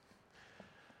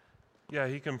Yeah,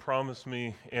 he can promise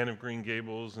me Anne of Green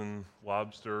Gables and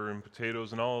lobster and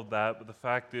potatoes and all of that, but the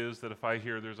fact is that if I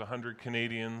hear there's 100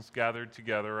 Canadians gathered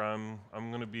together, I'm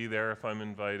going to be there if I'm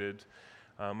invited.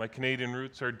 My Canadian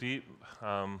roots are deep.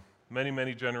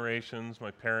 Many generations.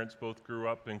 My parents both grew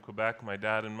up in Quebec, my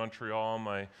dad in Montreal,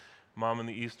 my mom in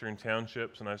the eastern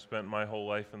townships, and I've spent my whole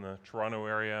life in the Toronto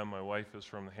area. My wife is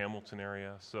from the Hamilton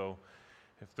area, so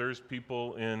if there's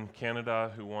people in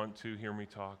Canada who want to hear me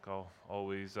talk, I'll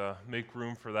always make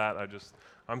room for that.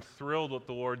 I'm thrilled what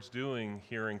the Lord's doing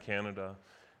here in Canada,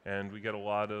 and we get a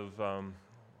lot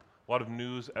of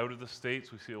news out of the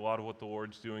States. We see a lot of what the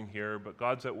Lord's doing here, but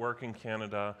God's at work in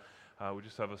Canada. We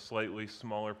just have a slightly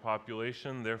smaller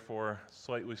population, therefore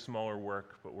slightly smaller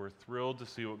work, but we're thrilled to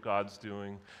see what God's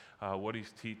doing, what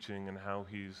He's teaching, and how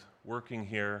He's working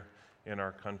here in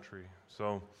our country.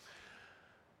 So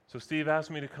Steve asked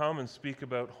me to come and speak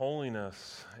about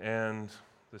holiness, and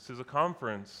this is a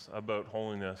conference about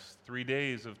holiness, 3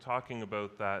 days of talking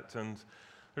about that, and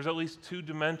there's at least two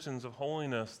dimensions of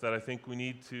holiness that I think we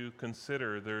need to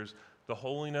consider. There's the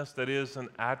holiness that is an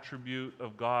attribute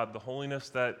of God, the holiness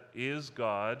that is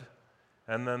God,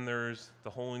 and then there's the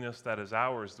holiness that is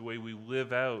ours, the way we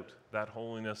live out that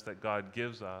holiness that God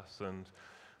gives us. And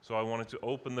so I wanted to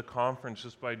open the conference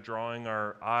just by drawing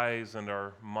our eyes and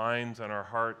our minds and our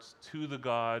hearts to the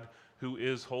God who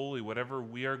is holy. Whatever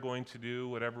we are going to do,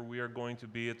 whatever we are going to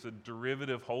be, it's a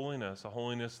derivative holiness, a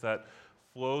holiness that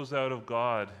flows out of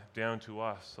God down to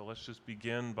us. So let's just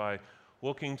begin by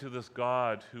looking to this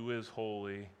God who is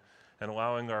holy and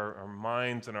allowing our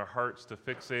minds and our hearts to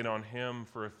fixate on Him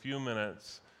for a few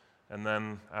minutes. And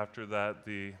then after that,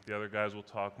 the other guys will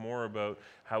talk more about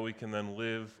how we can then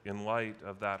live in light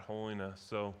of that holiness.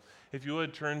 So if you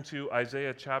would turn to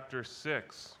Isaiah chapter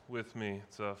 6 with me.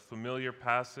 It's a familiar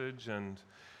passage, and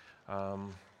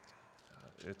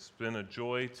it's been a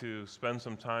joy to spend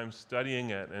some time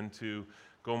studying it and to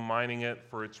go mining it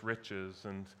for its riches.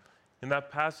 And in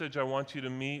that passage, I want you to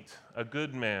meet a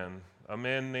good man, a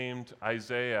man named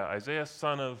Isaiah,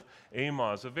 son of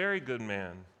Amoz, a very good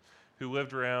man, who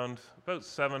lived around about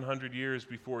 700 years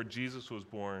before Jesus was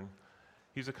born.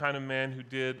 He's a kind of man who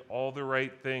did all the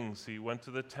right things. He went to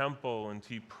the temple and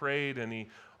he prayed and he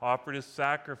offered his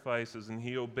sacrifices and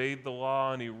he obeyed the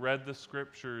law and he read the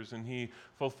scriptures and he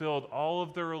fulfilled all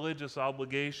of the religious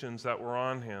obligations that were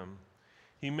on him.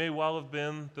 He may well have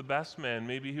been the best man.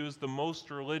 Maybe he was the most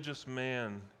religious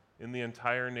man in the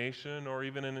entire nation or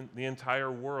even in the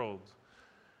entire world.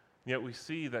 Yet we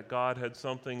see that God had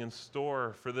something in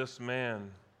store for this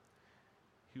man.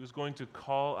 He was going to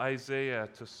call Isaiah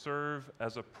to serve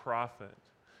as a prophet.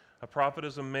 A prophet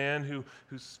is a man who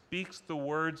speaks the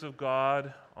words of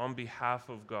God on behalf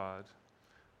of God.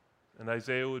 And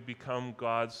Isaiah would become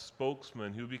God's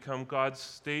spokesman. He would become God's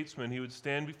statesman. He would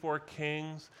stand before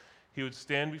kings. He would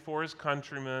stand before his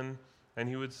countrymen, and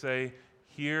he would say,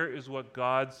 "Here is what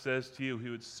God says to you." He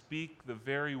would speak the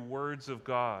very words of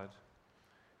God.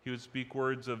 He would speak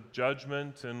words of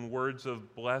judgment and words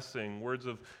of blessing, words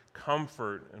of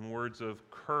comfort and words of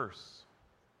curse.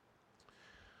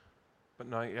 But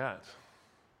not yet.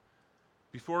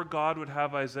 Before God would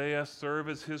have Isaiah serve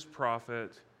as his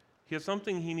prophet, he had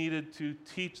something he needed to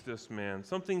teach this man,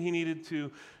 something he needed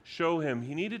to show him.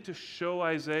 He needed to show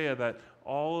Isaiah that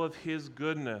all of his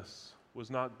goodness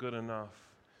was not good enough.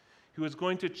 He was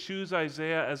going to choose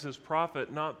Isaiah as his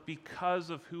prophet not because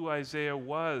of who Isaiah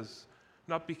was,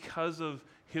 not because of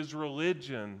his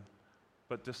religion,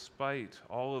 but despite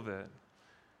all of it.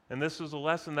 And this was a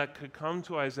lesson that could come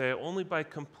to Isaiah only by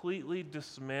completely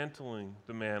dismantling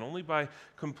the man, only by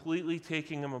completely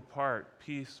taking him apart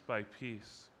piece by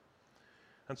piece.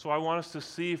 And so I want us to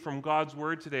see from God's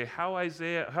word today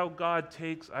how God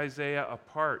takes Isaiah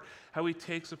apart, how he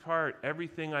takes apart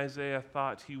everything Isaiah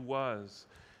thought he was,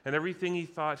 and everything he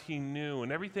thought he knew,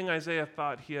 and everything Isaiah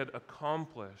thought he had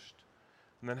accomplished.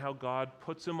 And then how God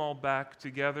puts them all back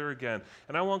together again.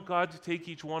 And I want God to take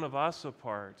each one of us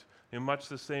apart in much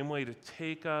the same way, to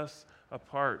take us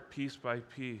apart piece by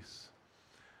piece.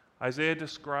 Isaiah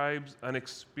describes an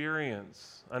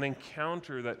experience, an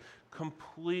encounter that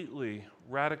completely,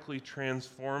 radically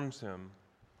transforms him.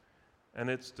 And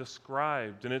it's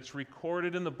described and it's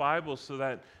recorded in the Bible so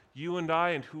that you and I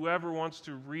and whoever wants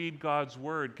to read God's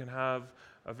word can have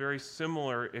a very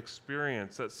similar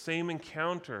experience, that same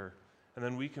encounter. And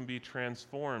then we can be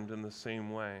transformed in the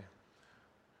same way.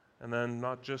 And then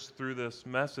not just through this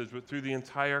message, but through the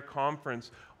entire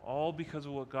conference, all because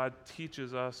of what God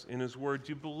teaches us in His Word.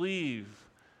 Do you believe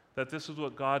that this is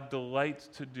what God delights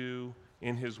to do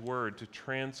in His Word, to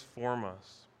transform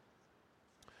us?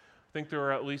 I think there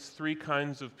are at least three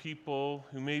kinds of people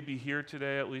who may be here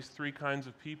today, at least three kinds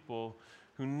of people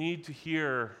who need to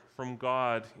hear from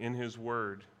God in His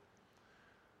Word.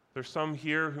 There's some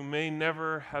here who may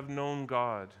never have known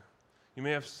God. You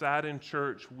may have sat in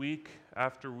church week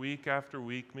after week after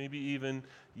week, maybe even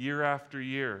year after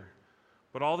year.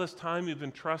 But all this time you've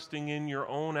been trusting in your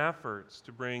own efforts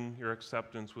to bring your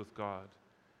acceptance with God.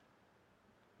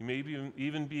 You may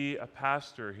even be a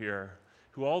pastor here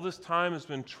who all this time has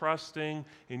been trusting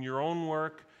in your own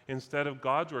work instead of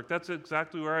God's work. That's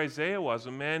exactly where Isaiah was,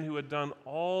 a man who had done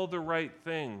all the right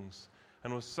things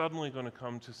and was suddenly going to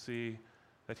come to see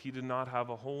that he did not have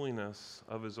a holiness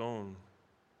of his own.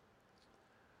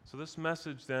 So this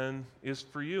message then is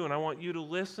for you, and I want you to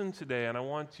listen today, and I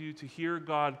want you to hear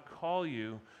God call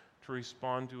you to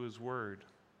respond to His Word.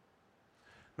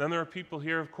 Then there are people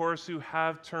here, of course, who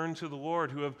have turned to the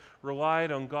Lord, who have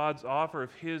relied on God's offer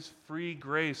of His free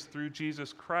grace through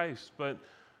Jesus Christ, but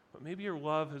maybe your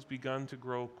love has begun to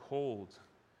grow cold.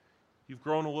 You've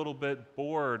grown a little bit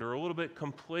bored or a little bit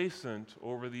complacent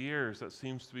over the years. That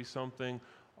seems to be something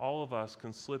all of us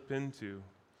can slip into.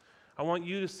 I want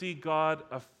you to see God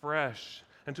afresh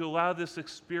and to allow this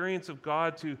experience of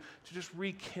God to just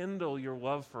rekindle your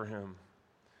love for Him.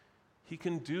 He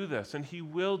can do this, and He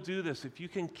will do this if you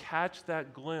can catch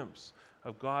that glimpse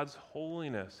of God's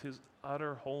holiness, His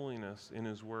utter holiness in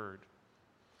His Word.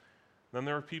 Then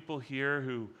there are people here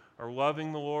who are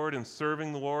loving the Lord and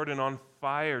serving the Lord and on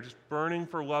fire, just burning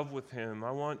for love with Him.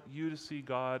 I want you to see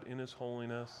God in His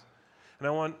holiness. And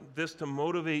I want this to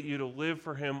motivate you to live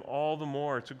for Him all the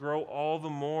more, to grow all the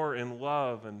more in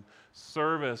love and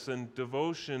service and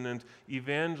devotion and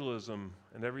evangelism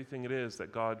and everything it is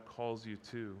that God calls you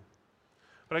to.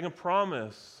 But I can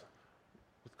promise,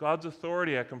 with God's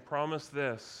authority, I can promise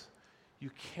this.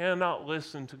 You cannot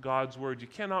listen to God's Word. You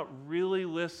cannot really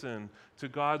listen to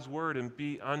God's Word and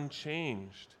be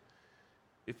unchanged.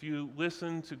 If you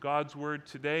listen to God's Word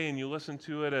today and you listen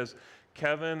to it as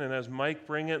Kevin and as Mike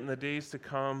bring it in the days to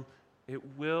come, it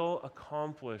will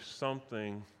accomplish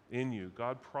something in you.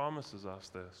 God promises us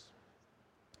this.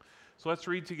 So let's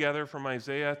read together from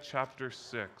Isaiah chapter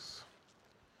 6.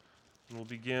 And we'll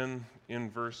begin in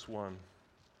verse 1.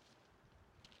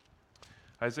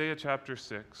 Isaiah chapter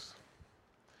 6.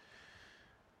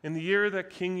 In the year that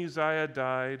King Uzziah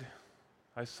died,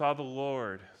 I saw the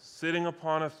Lord sitting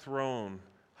upon a throne,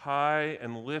 high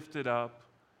and lifted up,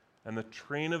 and the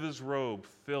train of His robe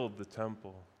filled the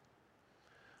temple.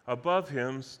 Above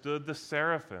Him stood the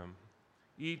seraphim.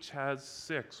 Each has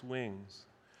 6 wings.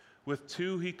 With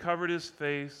 2 He covered His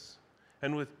face,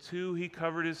 and with 2 He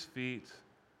covered His feet,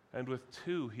 and with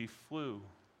 2 He flew.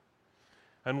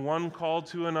 And one called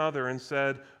to another and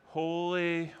said,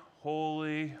 Holy,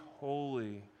 holy,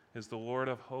 holy is the Lord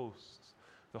of hosts.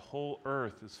 The whole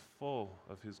earth is full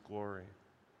of His glory.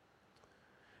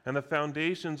 And the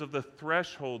foundations of the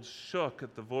threshold shook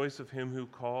at the voice of Him who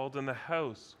called, and the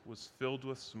house was filled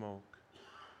with smoke.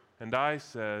 And I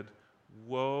said,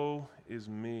 Woe is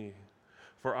me,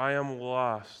 for I am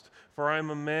lost, for I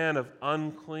am a man of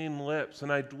unclean lips,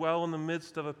 and I dwell in the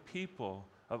midst of a people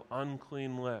of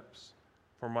unclean lips,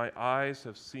 for my eyes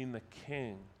have seen the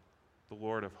King, the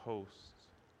Lord of hosts.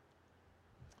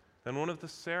 Then one of the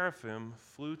seraphim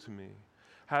flew to me,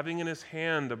 having in his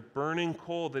hand a burning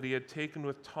coal that he had taken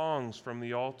with tongs from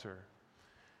the altar.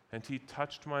 And he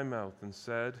touched my mouth and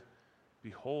said,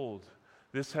 Behold,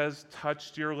 this has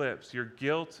touched your lips. Your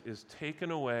guilt is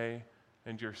taken away,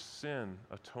 and your sin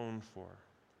atoned for.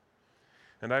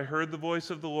 And I heard the voice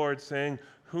of the Lord saying,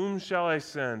 Whom shall I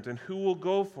send, and who will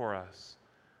go for us?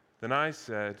 Then I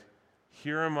said,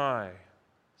 Here am I,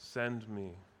 send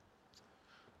me.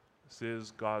 This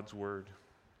is God's word.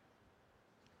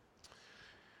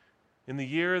 In the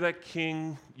year that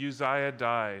King Uzziah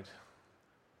died,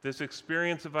 this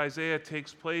experience of Isaiah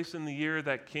takes place in the year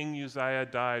that King Uzziah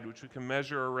died, which we can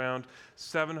measure around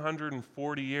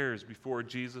 740 years before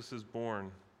Jesus is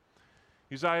born.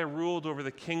 Uzziah ruled over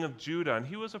the king of Judah, and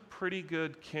he was a pretty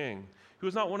good king. He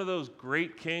was not one of those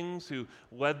great kings who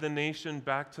led the nation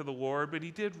back to the Lord, but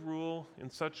he did rule in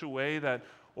such a way that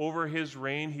over his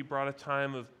reign he brought a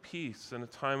time of peace and a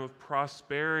time of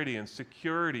prosperity and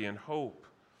security and hope.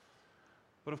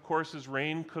 But of course, his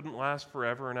reign couldn't last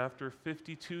forever, and after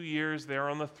 52 years there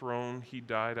on the throne, he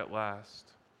died at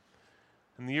last.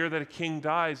 And the year that a king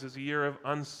dies is a year of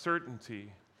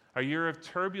uncertainty, a year of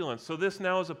turbulence. So this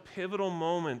now is a pivotal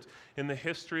moment in the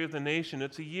history of the nation.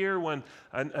 It's a year when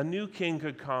a new king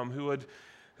could come who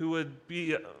would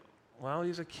be,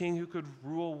 he's a king who could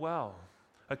rule well,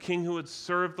 a king who would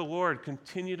serve the Lord,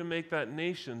 continue to make that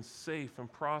nation safe and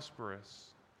prosperous.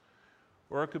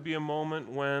 Or it could be a moment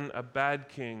when a bad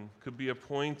king could be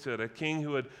appointed, a king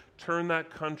who had turned that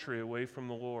country away from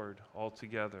the Lord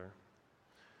altogether.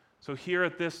 So here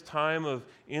at this time of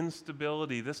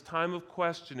instability, this time of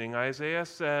questioning, Isaiah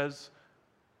says,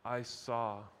 I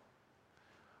saw.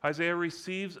 Isaiah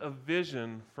receives a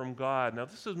vision from God. Now,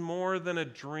 this is more than a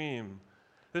dream.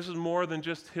 This is more than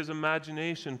just his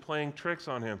imagination playing tricks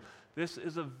on him. This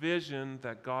is a vision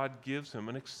that God gives him,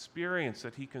 an experience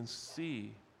that he can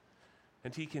see,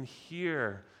 and he can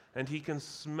hear, and he can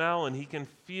smell, and he can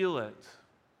feel it.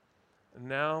 And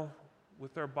now,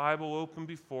 with our Bible open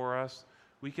before us,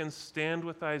 we can stand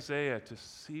with Isaiah to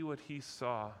see what he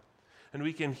saw, and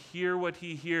we can hear what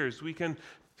he hears. We can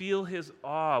feel his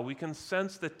awe. We can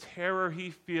sense the terror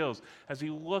he feels as he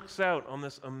looks out on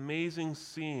this amazing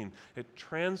scene. It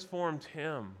transformed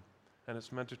him, and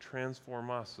it's meant to transform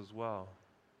us as well.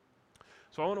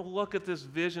 So I want to look at this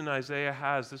vision Isaiah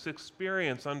has, this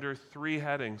experience under three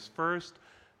headings. First,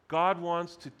 God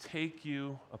wants to take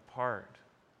you apart.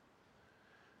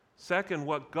 Second,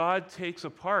 what God takes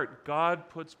apart, God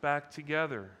puts back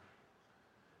together.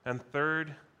 And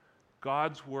third,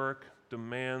 God's work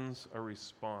demands a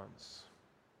response.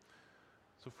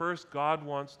 So first, God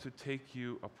wants to take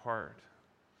you apart.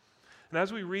 And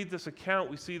as we read this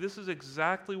account, we see this is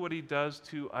exactly what he does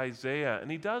to Isaiah, and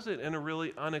he does it in a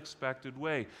really unexpected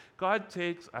way. God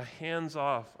takes a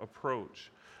hands-off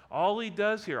approach. All he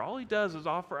does is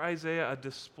offer Isaiah a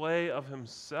display of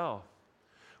himself,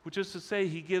 which is to say,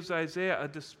 he gives Isaiah a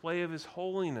display of his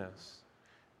holiness.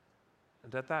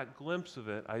 And at that glimpse of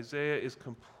it, Isaiah is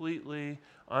completely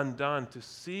undone. To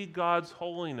see God's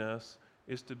holiness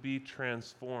is to be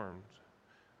transformed.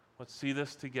 Let's see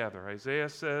this together. Isaiah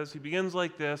says, he begins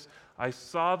like this, I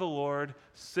saw the Lord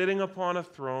sitting upon a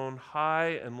throne,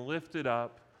 high and lifted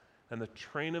up, and the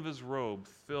train of his robe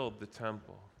filled the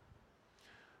temple.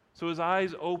 So his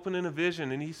eyes open in a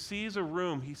vision, and he sees a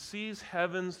room. He sees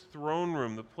heaven's throne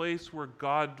room, the place where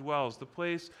God dwells, the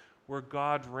place where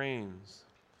God reigns.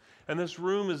 And this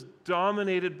room is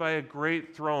dominated by a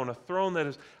great throne, a throne that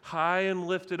is high and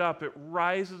lifted up. It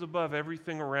rises above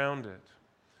everything around it.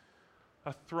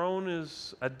 A throne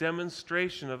is a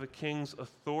demonstration of a king's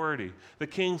authority. The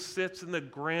king sits in the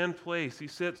grand place. He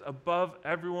sits above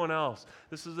everyone else.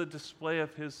 This is a display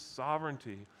of his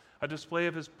sovereignty, a display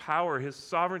of his power, his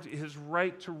sovereignty, his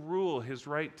right to rule, his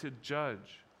right to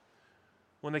judge.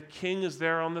 When the king is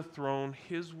there on the throne,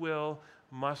 his will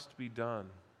must be done.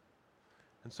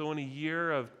 And so in a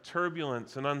year of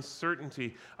turbulence and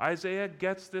uncertainty, Isaiah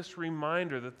gets this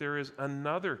reminder that there is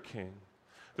another king.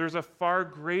 There's a far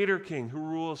greater king who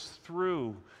rules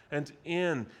through and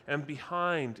in and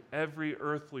behind every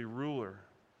earthly ruler.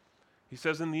 He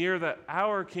says, in the year that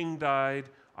our king died,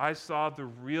 I saw the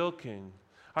real king.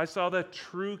 I saw the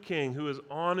true king who is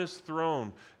on his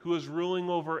throne, who is ruling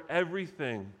over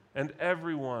everything and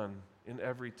everyone in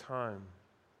every time.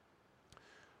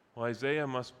 Well, Isaiah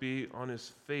must be on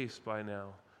his face by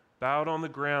now, bowed on the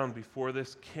ground before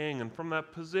this king. And from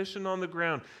that position on the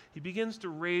ground, he begins to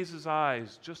raise his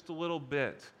eyes just a little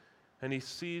bit, and he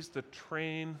sees the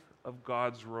train of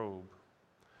God's robe.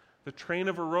 The train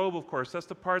of a robe, of course, that's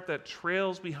the part that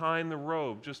trails behind the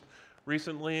robe. Just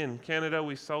recently in Canada,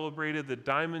 we celebrated the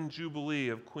Diamond Jubilee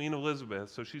of Queen Elizabeth.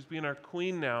 So she's been our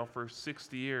queen now for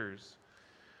 60 years.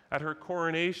 At her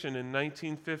coronation in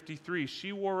 1953,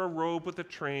 she wore a robe with a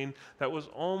train that was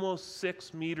almost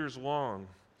 6 meters long.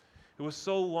 It was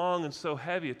so long and so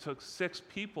heavy, it took 6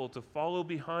 people to follow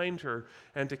behind her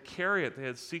and to carry it. They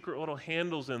had secret little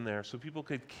handles in there so people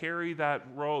could carry that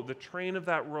robe, the train of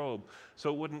that robe,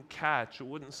 so it wouldn't catch, it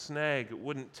wouldn't snag, it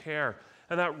wouldn't tear.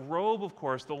 And that robe, of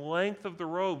course, the length of the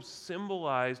robe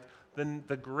symbolized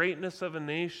the greatness of a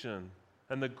nation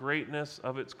and the greatness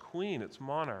of its queen, its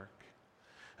monarch.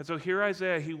 And so here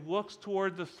Isaiah, he looks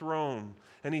toward the throne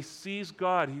and he sees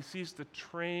God. He sees the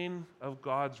train of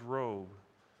God's robe.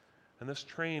 And this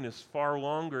train is far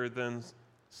longer than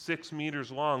 6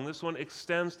 meters long. This one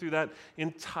extends through that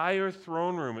entire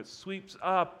throne room. It sweeps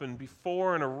up and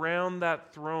before and around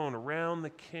that throne, around the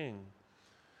king.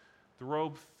 The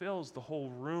robe fills the whole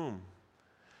room.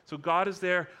 So God is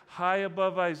there high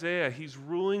above Isaiah. He's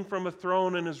ruling from a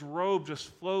throne and his robe just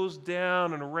flows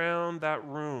down and around that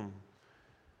room.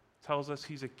 Tells us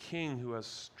he's a king who has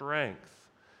strength,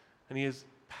 and he has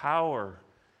power,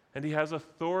 and he has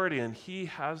authority, and he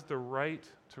has the right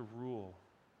to rule.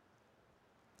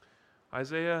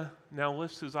 Isaiah now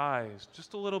lifts his eyes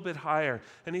just a little bit higher,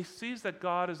 and he sees that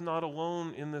God is not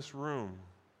alone in this room.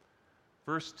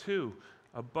 Verse 2,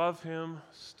 above him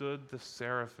stood the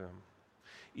seraphim.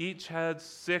 Each had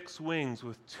 6 wings.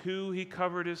 With 2 he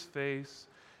covered his face,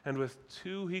 and with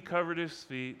 2 he covered his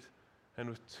feet, and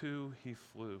with 2 he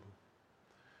flew.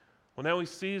 Well, now he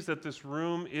sees that this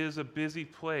room is a busy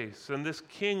place, and this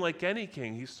king, like any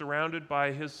king, he's surrounded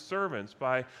by his servants,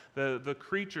 by the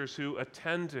creatures who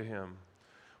attend to him.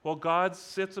 Well, God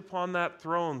sits upon that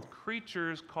throne,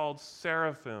 creatures called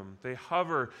seraphim. They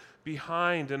hover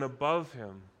behind and above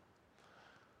him.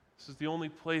 This is the only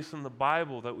place in the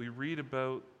Bible that we read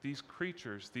about these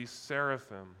creatures, these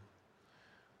seraphim.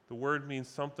 The word means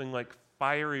something like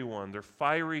fiery one. They're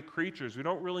fiery creatures. We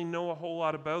don't really know a whole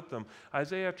lot about them.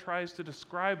 Isaiah tries to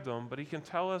describe them, but he can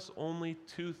tell us only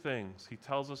 2 things. He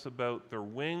tells us about their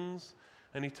wings,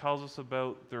 and he tells us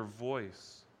about their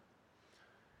voice.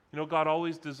 You know, God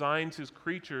always designs his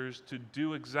creatures to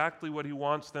do exactly what he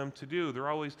wants them to do. They're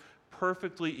always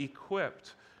perfectly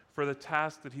equipped for the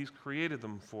task that he's created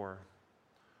them for.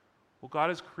 Well, God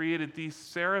has created these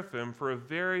seraphim for a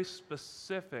very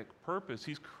specific purpose.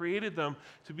 He's created them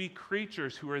to be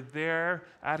creatures who are there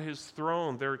at his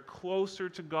throne. They're closer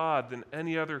to God than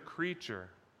any other creature.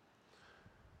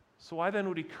 So why then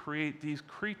would he create these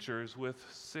creatures with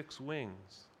 6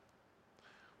 wings?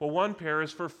 Well, one pair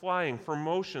is for flying, for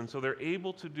motion, so they're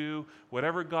able to do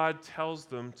whatever God tells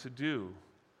them to do.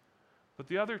 But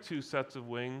the other 2 sets of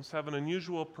wings have an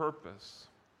unusual purpose.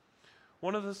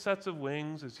 One of the sets of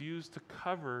wings is used to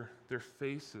cover their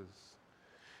faces.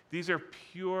 These are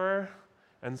pure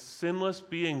and sinless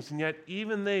beings, and yet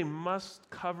even they must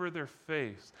cover their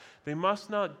face. They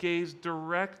must not gaze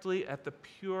directly at the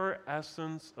pure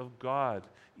essence of God,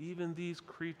 even these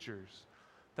creatures.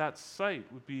 That sight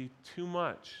would be too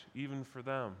much even for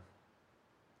them.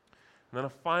 And then a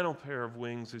final pair of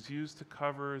wings is used to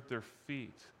cover their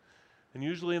feet. And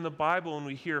usually in the Bible, when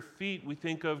we hear feet, we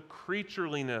think of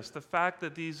creatureliness, the fact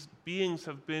that these beings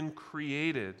have been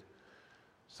created.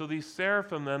 So these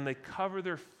seraphim then, they cover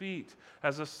their feet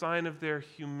as a sign of their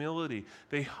humility.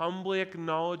 They humbly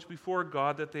acknowledge before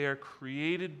God that they are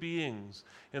created beings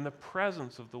in the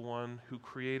presence of the one who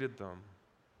created them.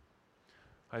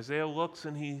 Isaiah looks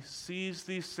and he sees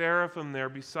these seraphim there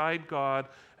beside God,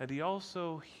 and he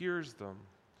also hears them.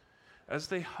 As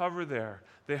they hover there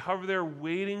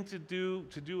waiting to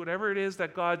do whatever it is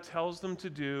that God tells them to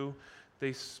do.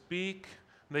 They speak,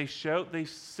 they shout, they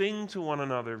sing to one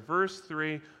another. Verse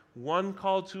 3, one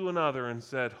called to another and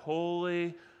said,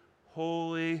 "Holy,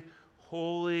 holy,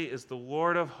 holy is the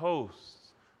Lord of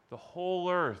hosts. The whole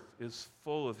earth is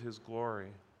full of his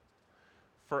glory."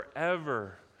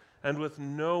 Forever and with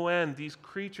no end, these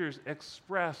creatures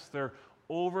express their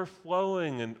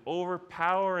overflowing and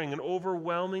overpowering and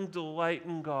overwhelming delight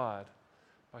in God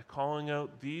by calling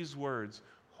out these words,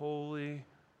 "Holy,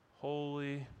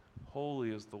 holy,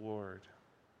 holy is the Lord."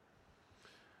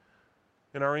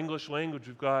 In our English language,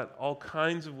 we've got all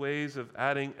kinds of ways of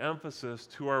adding emphasis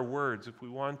to our words. If we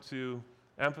want to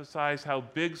emphasize how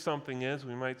big something is,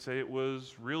 we might say it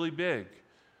was really big.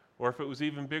 Or if it was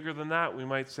even bigger than that, we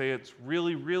might say it's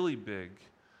really, really big.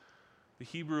 The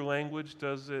Hebrew language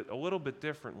does it a little bit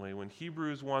differently. When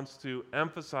Hebrews wants to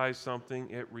emphasize something,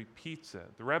 it repeats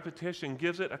it. The repetition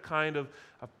gives it a kind of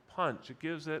a punch. It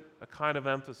gives it a kind of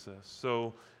emphasis.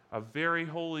 So a very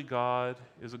holy God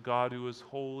is a God who is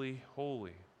holy,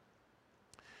 holy.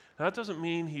 Now, that doesn't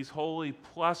mean he's holy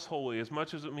plus holy as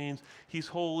much as it means he's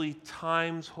holy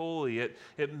times holy.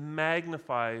 It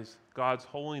magnifies God's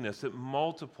holiness. It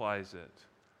multiplies it.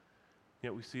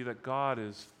 Yet we see that God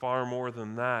is far more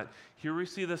than that. Here we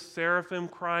see the seraphim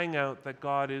crying out that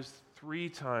God is 3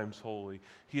 times holy.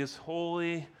 He is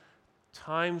holy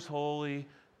times holy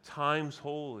times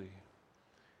holy.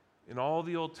 In all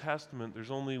the Old Testament, there's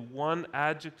only one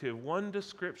adjective, one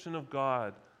description of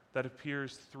God that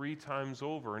appears 3 times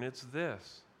over, and it's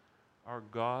this: our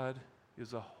God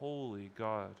is a holy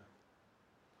God.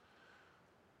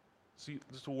 See,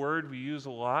 this word we use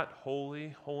a lot, holy,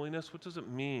 holiness. What does it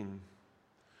mean?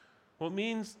 Well, it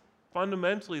means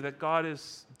fundamentally that God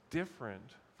is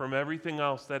different from everything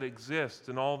else that exists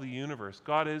in all the universe.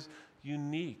 God is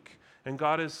unique, and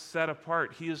God is set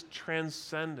apart. He is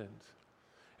transcendent.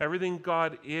 Everything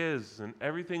God is, and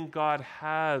everything God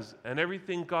has, and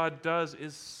everything God does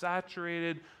is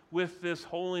saturated with this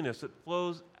holiness. It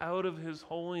flows out of his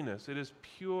holiness. It is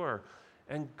pure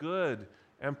and good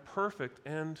and perfect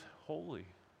and holy.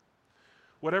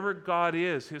 Whatever God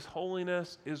is, his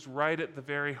holiness is right at the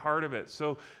very heart of it.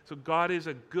 So God is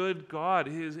a good God.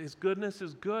 His goodness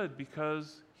is good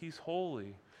because he's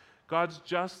holy. God's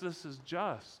justice is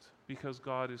just because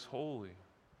God is holy.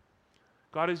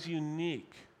 God is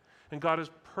unique, and God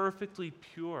is perfectly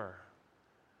pure.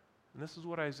 And this is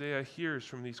what Isaiah hears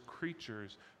from these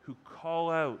creatures who call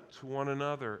out to one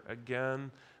another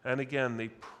again and again. They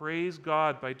praise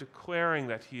God by declaring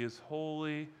that He is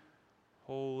holy,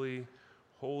 holy,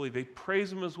 holy. They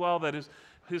praise Him as well, that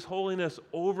His holiness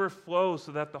overflows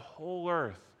so that the whole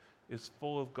earth is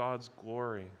full of God's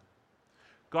glory.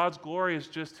 God's glory is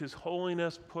just His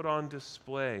holiness put on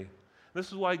display. This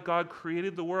is why God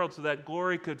created the world, so that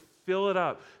glory could fill it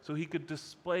up, so He could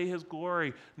display His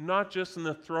glory, not just in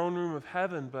the throne room of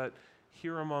heaven, but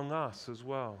here among us as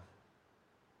well.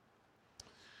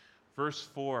 Verse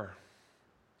 4,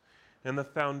 and the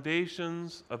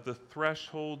foundations of the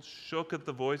threshold shook at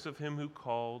the voice of Him who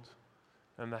called,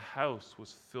 and the house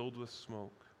was filled with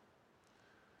smoke.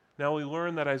 Now we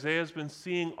learn that Isaiah has been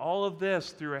seeing all of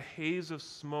this through a haze of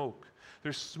smoke.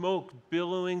 There's smoke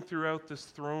billowing throughout this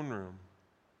throne room.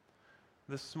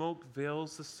 The smoke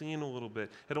veils the scene a little bit.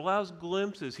 It allows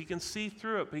glimpses. He can see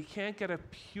through it, but he can't get a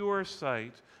pure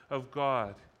sight of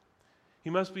God. He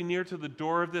must be near to the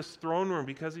door of this throne room,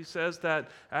 because he says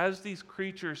that as these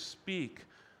creatures speak,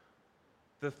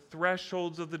 the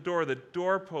thresholds of the door, the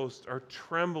doorposts are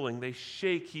trembling. They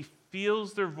shake. He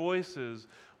feels their voices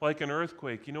like an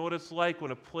earthquake. You know what it's like when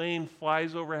a plane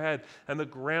flies overhead and the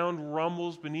ground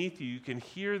rumbles beneath you. You can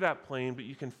hear that plane, but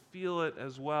you can feel it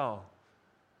as well.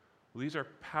 Well, these are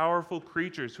powerful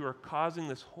creatures who are causing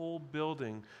this whole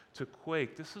building to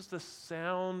quake. This is the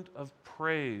sound of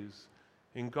praise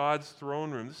in God's throne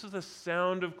room. This is the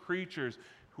sound of creatures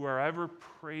who are ever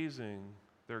praising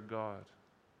their God.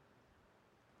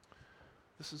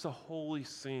 This is a holy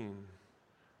scene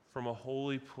from a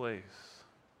holy place.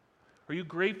 Are you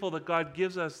grateful that God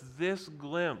gives us this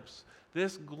glimpse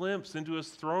into His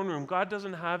throne room? God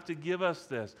doesn't have to give us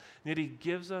this, yet He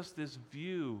gives us this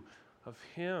view of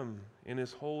Him in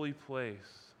His holy place.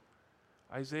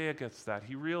 Isaiah gets that.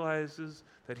 He realizes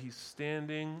that he's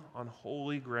standing on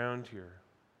holy ground here.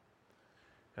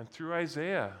 And through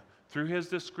Isaiah, through his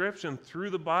description, through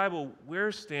the Bible,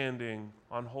 we're standing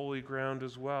on holy ground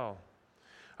as well.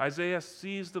 Isaiah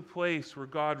sees the place where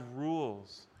God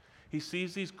rules. He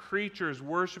sees these creatures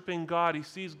worshiping God. He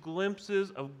sees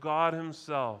glimpses of God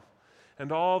Himself.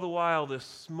 And all the while, the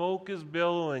smoke is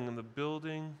billowing and the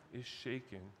building is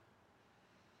shaking.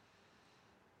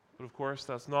 But of course,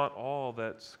 that's not all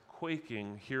that's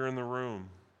quaking here in the room.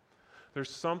 There's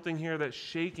something here that's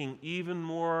shaking even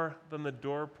more than the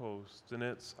doorpost, and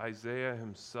it's Isaiah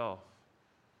himself.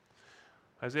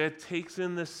 Isaiah takes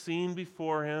in the scene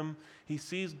before him. He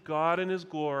sees God in His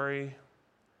glory,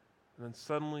 and then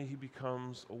suddenly he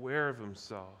becomes aware of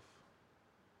himself.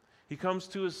 He comes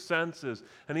to his senses,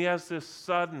 and he has this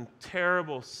sudden,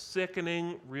 terrible,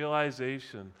 sickening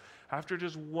realization. After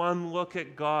just one look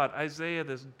at God, Isaiah,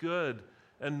 this good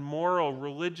and moral,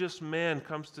 religious man,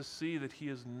 comes to see that he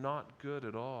is not good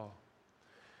at all.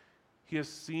 He has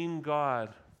seen God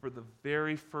for the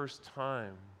very first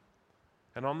time.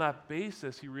 And on that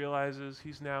basis, he realizes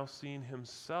he's now seen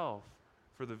himself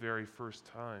for the very first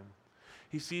time.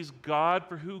 He sees God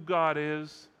for who God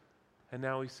is, and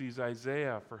now he sees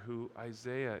Isaiah for who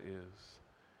Isaiah is.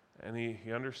 And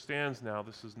he understands now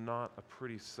this is not a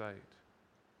pretty sight.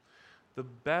 The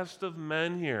best of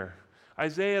men here,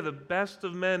 Isaiah, the best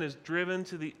of men, is driven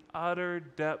to the utter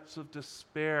depths of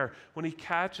despair when he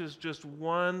catches just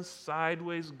one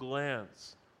sideways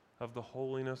glance of the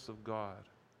holiness of God.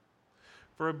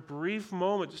 For a brief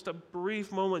moment, just a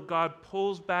brief moment, God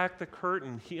pulls back the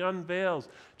curtain. He unveils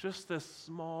just this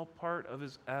small part of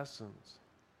His essence.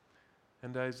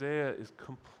 And Isaiah is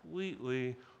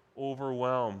completely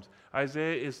overwhelmed.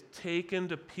 Isaiah is taken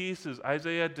to pieces.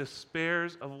 Isaiah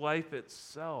despairs of life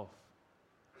itself.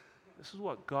 This is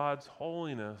what God's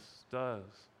holiness does.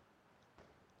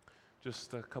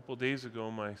 Just a couple days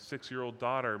ago, my 6-year-old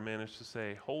daughter managed to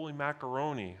say, "Holy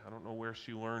macaroni." I don't know where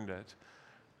she learned it.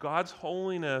 God's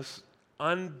holiness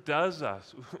undoes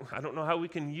us. I don't know how we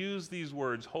can use these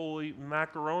words, holy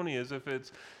macaroni, as if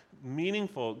it's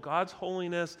meaningful. God's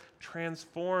holiness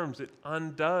transforms, it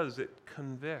undoes, it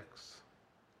convicts.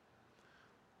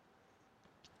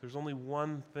 There's only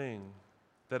one thing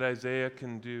that Isaiah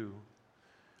can do.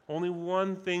 Only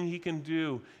one thing he can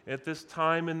do at this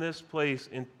time, in this place,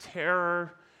 in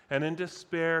terror and in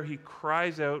despair. He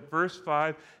cries out, verse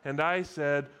 5, "And I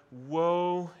said,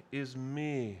 woe is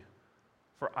me,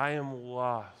 for I am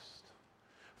lost.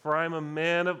 For I am a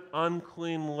man of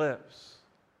unclean lips,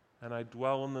 and I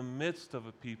dwell in the midst of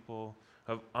a people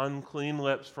of unclean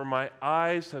lips. For my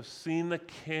eyes have seen the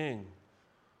King,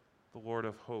 the Lord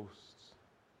of hosts."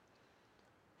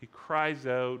 He cries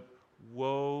out,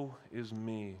 "Woe is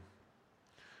me."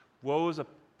 Woe is a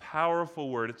powerful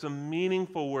word. It's a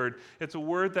meaningful word. It's a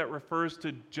word that refers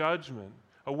to judgment,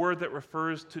 a word that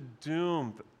refers to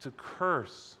doom, to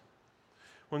curse.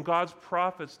 When God's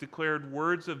prophets declared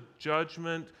words of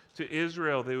judgment to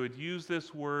Israel, they would use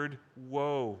this word,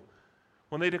 woe.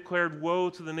 When they declared woe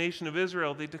to the nation of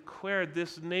Israel, they declared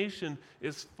this nation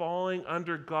is falling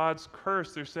under God's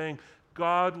curse. They're saying,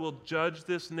 God will judge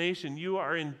this nation. You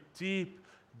are in deep,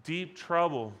 deep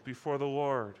trouble before the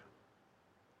Lord.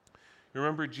 You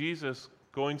remember Jesus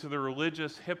going to the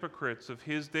religious hypocrites of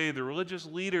his day, the religious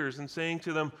leaders, and saying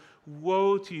to them,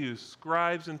 woe to you,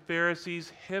 scribes and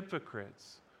Pharisees,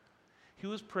 hypocrites. He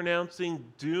was pronouncing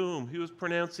doom. He was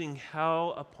pronouncing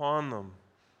hell upon them.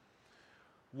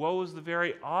 Woe is the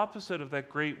very opposite of that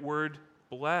great word,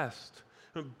 blessed.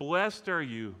 Blessed are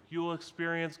you. You will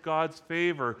experience God's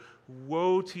favor.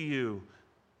 Woe to you.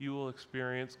 You will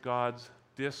experience God's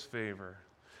disfavor.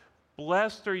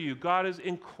 Blessed are you. God is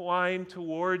inclined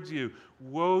towards you.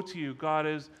 Woe to you. God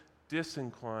is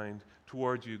disinclined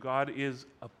towards you. God is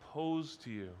opposed to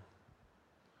you.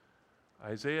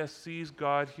 Isaiah sees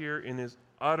God here in his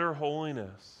utter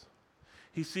holiness.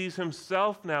 He sees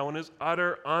himself now in his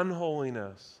utter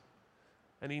unholiness.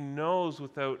 And he knows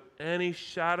without any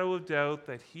shadow of doubt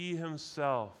that he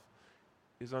himself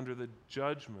is under the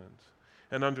judgment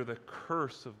and under the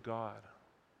curse of God.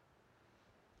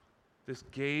 This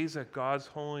gaze at God's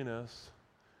holiness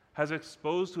has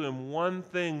exposed to him one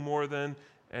thing more than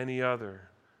any other.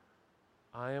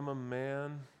 I am a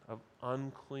man of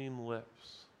unclean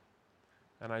lips,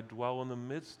 and I dwell in the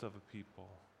midst of a people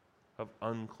of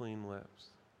unclean lips.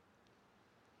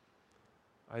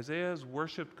 Isaiah has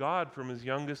worshiped God from his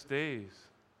youngest days.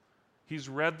 He's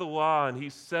read the law, and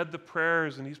he's said the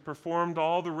prayers, and he's performed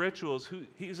all the rituals.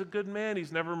 He's a good man.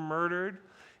 He's never murdered.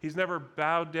 He's never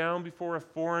bowed down before a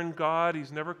foreign god.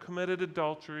 He's never committed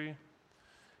adultery.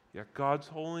 Yet God's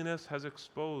holiness has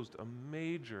exposed a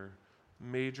major,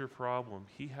 major problem.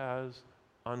 He has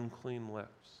unclean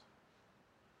lips.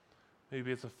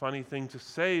 Maybe it's a funny thing to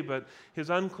say, but his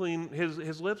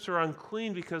lips are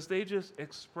unclean because they just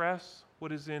express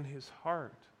what is in his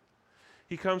heart.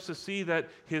 He comes to see that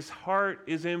his heart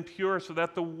is impure, so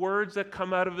that the words that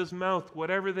come out of his mouth,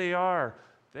 whatever they are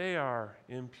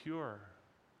impure.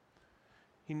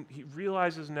 He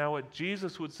realizes now what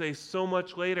Jesus would say so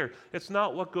much later. It's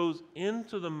not what goes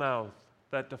into the mouth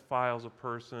that defiles a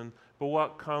person, but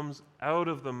what comes out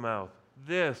of the mouth.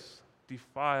 This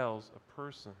defiles a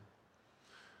person.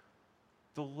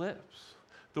 The lips,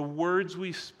 the words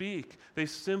we speak, they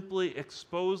simply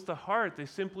expose the heart. They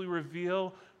simply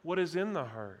reveal what is in the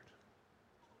heart.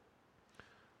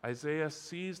 Isaiah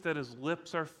sees that his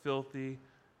lips are filthy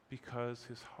because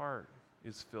his heart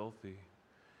is filthy.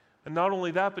 And not only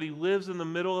that, but he lives in the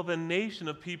middle of a nation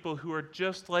of people who are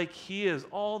just like he is.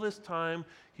 All this time,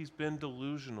 he's been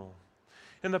delusional.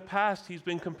 In the past, he's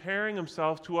been comparing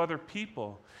himself to other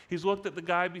people. He's looked at the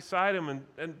guy beside him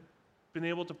and been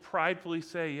able to pridefully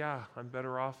say, yeah, I'm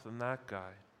better off than that guy.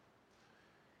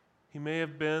 He may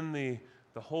have been the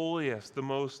holiest, the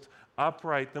most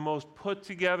upright, the most put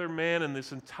together man in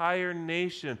this entire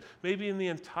nation, maybe in the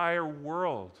entire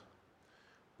world.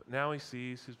 But now he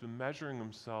sees he's been measuring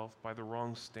himself by the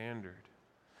wrong standard.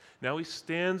 Now he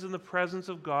stands in the presence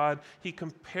of God, he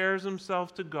compares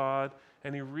himself to God,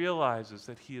 and he realizes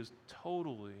that he is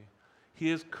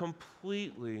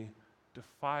completely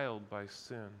defiled by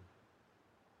sin.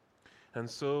 And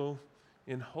so,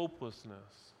 in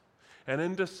hopelessness and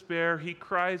in despair, he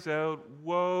cries out,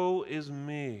 woe is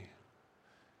me.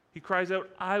 He cries out,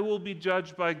 I will be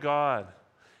judged by God.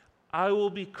 I will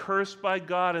be cursed by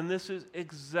God, and this is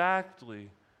exactly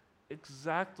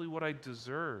what I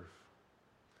deserve.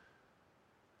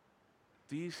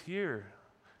 These here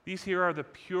are the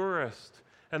purest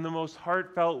and the most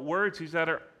heartfelt words he's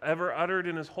ever uttered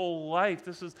in his whole life.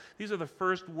 These are the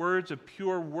first words of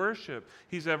pure worship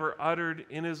he's ever uttered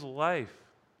in his life.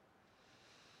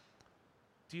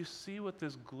 Do you see what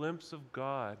this glimpse of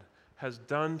God has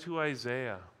done to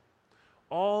Isaiah?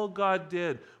 All God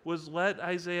did was let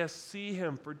Isaiah see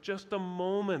him for just a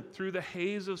moment through the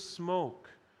haze of smoke,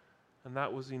 and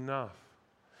that was enough.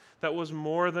 That was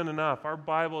more than enough. Our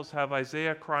Bibles have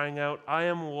Isaiah crying out, I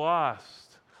am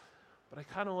lost. But I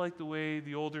kind of like the way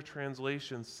the older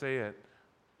translations say it.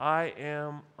 I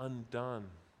am undone.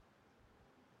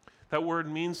 That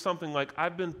word means something like,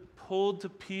 I've been pulled to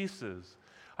pieces.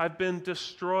 I've been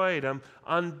destroyed. I'm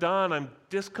undone. I'm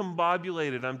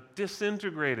discombobulated. I'm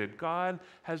disintegrated. God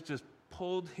has just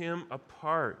pulled him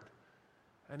apart.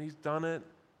 And he's done it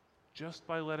just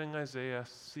by letting Isaiah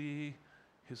see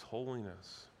his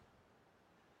holiness.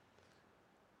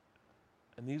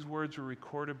 And these words were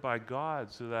recorded by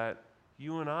God so that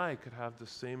you and I could have the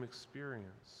same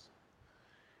experience.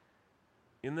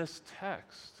 In this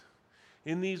text,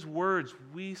 in these words,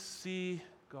 we see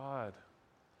God.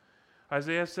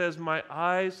 Isaiah says, "My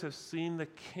eyes have seen the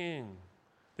King."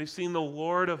 They've seen the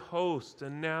Lord of hosts.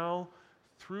 And now,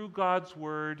 through God's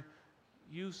word,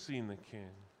 you've seen the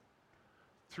King.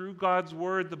 Through God's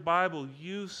word, the Bible,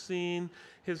 you've seen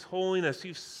his holiness.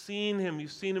 You've seen him.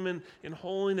 You've seen him in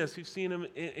holiness. You've seen him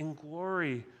in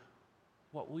glory.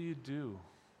 What will you do?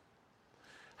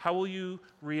 How will you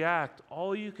react?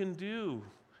 All you can do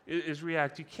is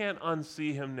react. You can't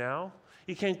unsee him now.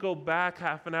 You can't go back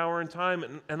half an hour in time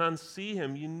and unsee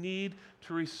him. You need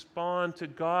to respond to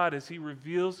God as he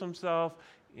reveals himself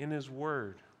in his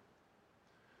word.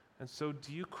 And so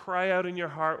do you cry out in your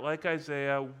heart like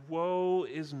Isaiah, "Woe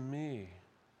is me"?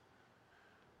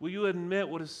 Will you admit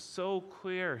what is so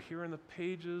clear here in the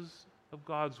pages of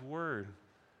God's word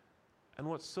and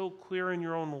what's so clear in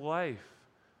your own life,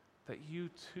 that you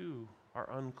too are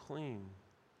unclean,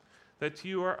 that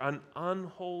you are an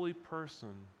unholy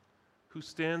person who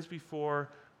stands before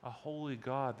a holy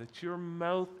God, that your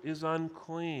mouth is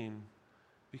unclean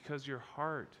because your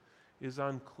heart is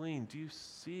unclean? Do you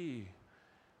see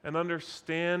and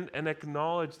understand and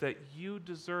acknowledge that you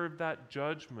deserve that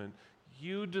judgment?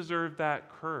 You deserve that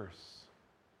curse.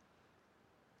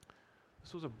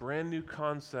 This was a brand new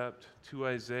concept to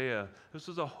Isaiah. This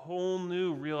was a whole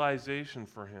new realization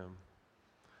for him.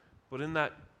 But in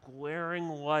that glaring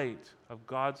light of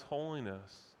God's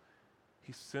holiness,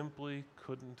 he simply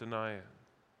couldn't deny it.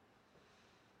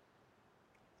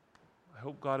 I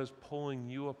hope God is pulling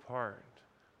you apart,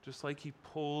 just like he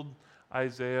pulled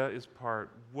Isaiah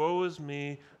apart. "Woe is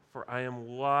me, for I am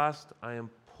lost. I am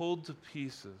pulled to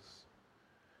pieces."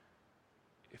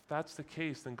 If that's the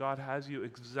case, then God has you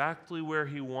exactly where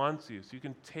he wants you. So you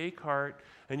can take heart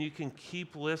and you can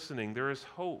keep listening. There is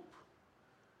hope.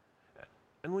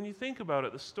 And when you think about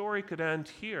it, the story could end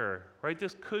here, right?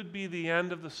 This could be the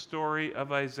end of the story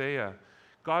of Isaiah.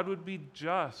 God would be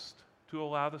just to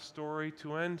allow the story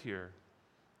to end here.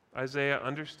 Isaiah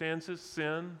understands his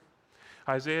sin.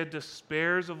 Isaiah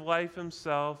despairs of life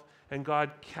himself, and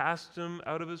God casts him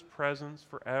out of his presence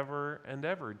forever and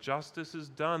ever. Justice is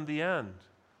done, the end.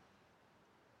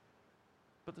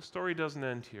 But the story doesn't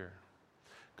end here.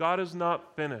 God is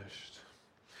not finished.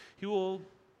 He will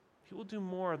do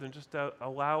more than just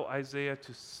allow Isaiah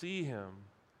to see him.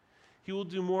 He will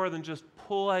do more than just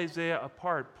pull Isaiah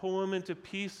apart, pull him into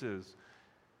pieces.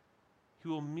 He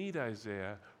will meet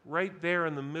Isaiah right there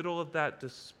in the middle of that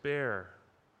despair,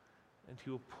 and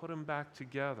he will put him back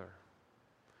together.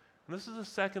 And this is the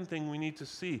second thing we need to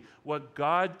see. What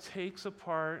God takes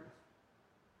apart,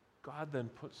 God then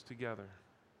puts together.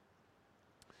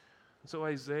 And so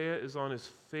Isaiah is on his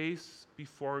face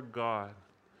before God.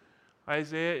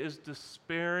 Isaiah is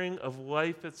despairing of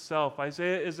life itself.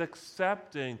 Isaiah is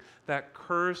accepting that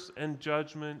curse and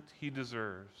judgment he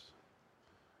deserves.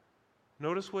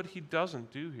 Notice what he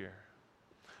doesn't do here.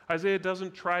 Isaiah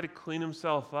doesn't try to clean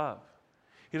himself up.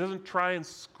 He doesn't try and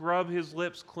scrub his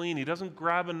lips clean. He doesn't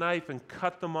grab a knife and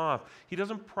cut them off. He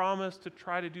doesn't promise to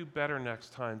try to do better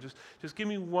next time. Just give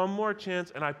me one more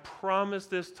chance, and I promise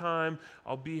this time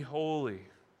I'll be holy.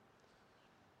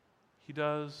 He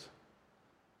does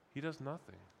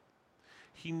nothing.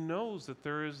 He knows that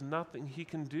there is nothing he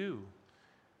can do.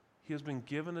 He has been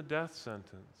given a death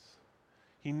sentence.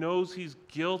 He knows he's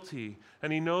guilty,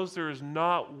 and he knows there is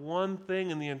not one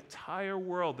thing in the entire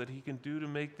world that he can do to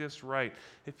make this right.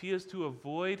 If he is to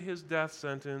avoid his death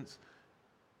sentence,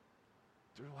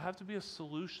 there will have to be a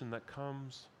solution that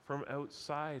comes from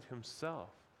outside himself.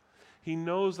 He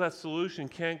knows that solution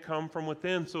can't come from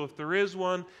within, so if there is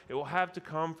one, it will have to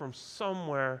come from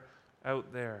somewhere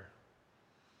out there.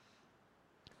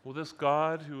 Well, this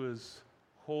God who is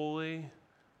holy,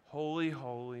 holy,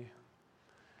 holy,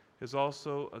 is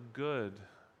also a good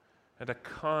and a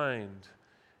kind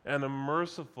and a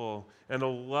merciful and a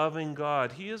loving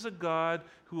God. He is a God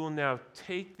who will now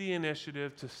take the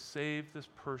initiative to save this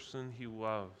person he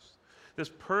loves, this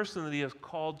person that he has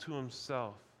called to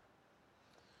himself.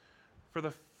 For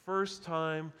the first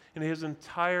time in his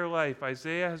entire life,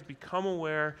 Isaiah has become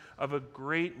aware of a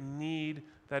great need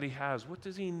that he has. What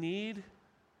does he need?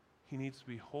 He needs to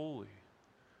be holy.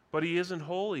 But he isn't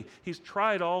holy. He's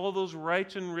tried all of those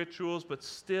rites and rituals, but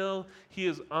still he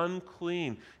is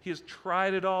unclean. He has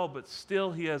tried it all, but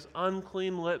still he has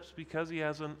unclean lips because he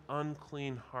has an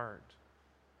unclean heart.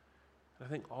 I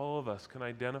think all of us can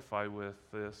identify with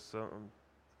this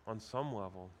on some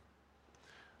level.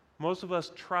 Most of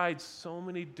us tried so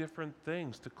many different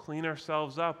things to clean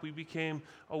ourselves up. We became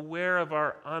aware of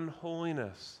our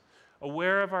unholiness,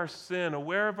 aware of our sin,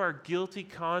 aware of our guilty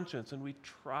conscience, and we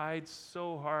tried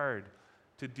so hard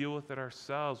to deal with it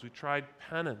ourselves. We tried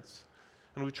penance,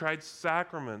 and we tried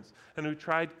sacraments, and we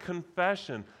tried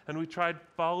confession, and we tried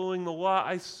following the law.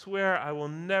 I swear I will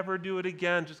never do it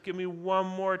again. Just give me one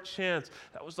more chance.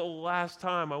 That was the last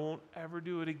time. I won't ever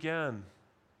do it again.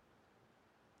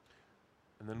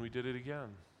 And then we did it again.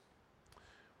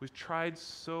 We tried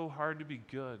so hard to be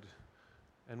good,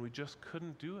 and we just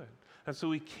couldn't do it. And so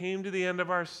we came to the end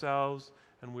of ourselves,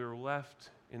 and we were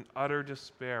left in utter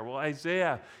despair. Well,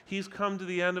 Isaiah, he's come to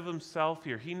the end of himself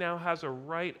here. He now has a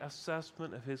right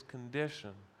assessment of his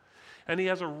condition, and he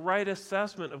has a right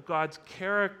assessment of God's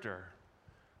character.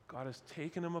 God has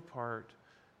taken him apart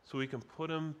so he can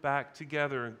put him back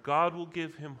together, and God will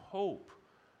give him hope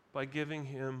by giving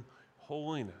him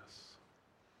holiness.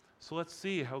 So let's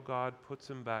see how God puts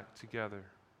him back together.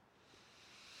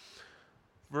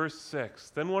 Verse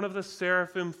 6, then one of the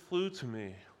seraphim flew to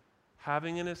me,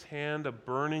 having in his hand a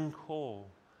burning coal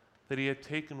that he had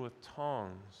taken with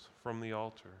tongs from the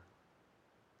altar.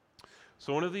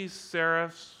 So one of these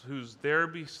seraphs who's there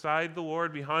beside the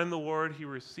Lord, behind the Lord, he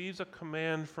receives a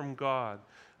command from God,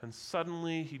 and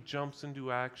suddenly he jumps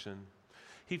into action.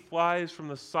 He flies from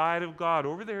the side of God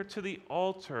over there to the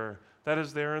altar that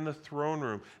is there in the throne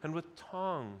room, and with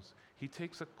tongs he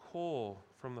takes a coal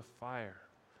from the fire.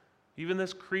 Even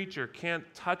this creature can't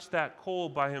touch that coal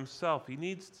by himself. He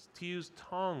needs to use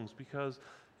tongs because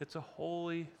it's a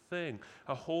holy thing,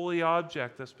 a holy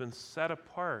object that's been set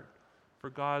apart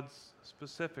for God's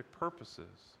specific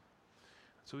purposes.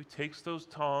 So he takes those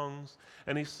tongs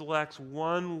and he selects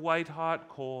one white-hot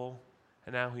coal,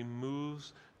 and now he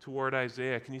moves toward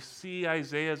Isaiah. Can you see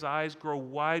Isaiah's eyes grow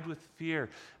wide with fear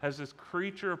as this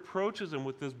creature approaches him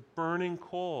with this burning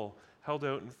coal held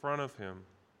out in front of him?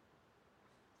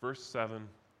 Verse 7,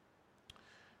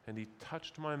 and he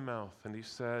touched my mouth, and he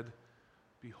said,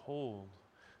 behold,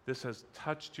 this has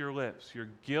touched your lips. Your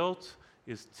guilt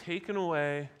is taken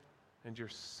away, and your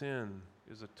sin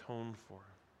is atoned for.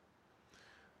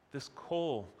 This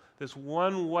coal, this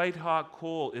one white-hot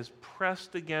coal, is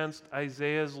pressed against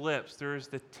Isaiah's lips. There is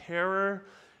the terror,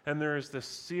 and there is the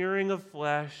searing of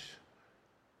flesh,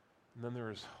 and then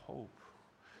there is hope.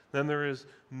 Then there is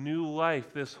new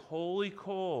life. This holy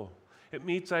coal, it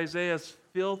meets Isaiah's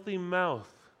filthy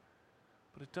mouth,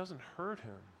 but it doesn't hurt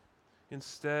him.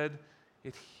 Instead,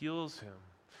 it heals him.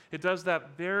 It does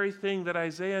that very thing that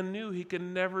Isaiah knew he could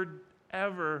never,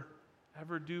 ever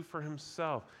do for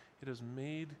himself. It has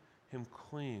made him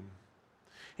clean.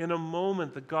 In a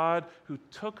moment, the God who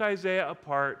took Isaiah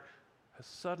apart has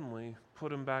suddenly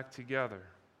put him back together.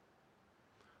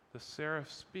 The seraph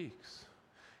speaks.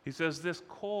 He says, this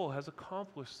coal has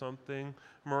accomplished something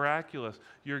miraculous.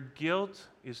 Your guilt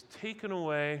is taken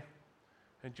away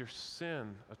and your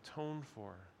sin atoned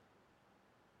for.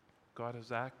 God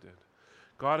has acted.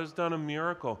 God has done a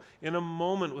miracle. In a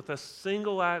moment, with a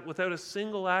single act, without a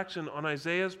single action on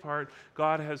Isaiah's part,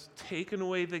 God has taken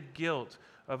away the guilt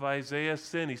of Isaiah's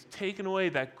sin. He's taken away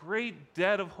that great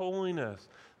debt of holiness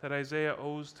that Isaiah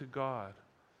owes to God.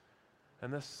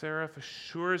 And the seraph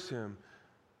assures him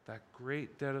that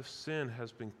great debt of sin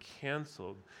has been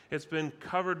canceled. It's been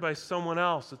covered by someone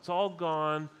else. It's all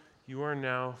gone. You are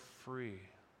now free.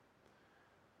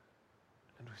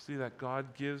 And we see that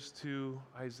God gives to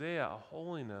Isaiah a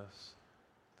holiness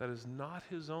that is not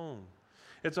his own.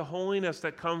 It's a holiness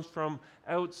that comes from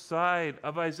outside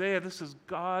of Isaiah. This is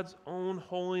God's own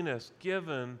holiness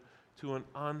given to an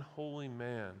unholy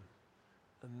man.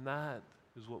 And that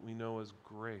is what we know as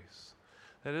grace.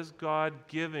 That is God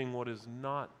giving what is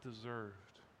not deserved.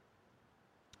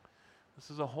 This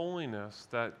is a holiness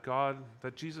that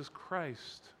Jesus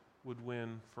Christ would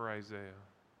win for Isaiah.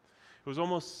 It was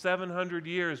almost 700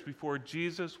 years before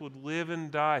Jesus would live and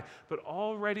die, but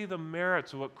already the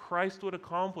merits of what Christ would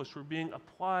accomplish were being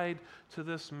applied to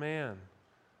this man.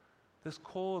 This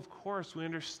coal, of course, we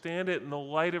understand it in the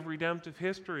light of redemptive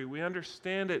history. We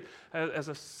understand it as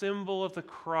a symbol of the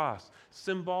cross,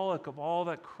 symbolic of all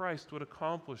that Christ would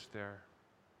accomplish there.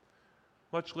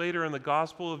 Much later in the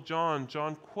Gospel of John,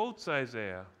 John quotes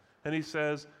Isaiah, and he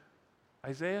says,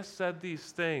 Isaiah said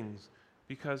these things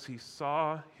because he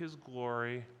saw his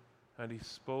glory and he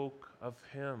spoke of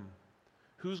him.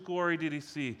 Whose glory did he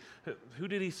see? Who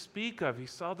did he speak of? He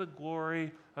saw the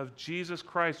glory of Jesus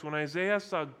Christ. When Isaiah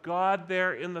saw God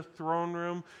there in the throne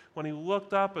room, when he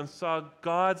looked up and saw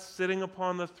God sitting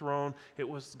upon the throne, it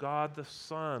was God the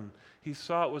Son. He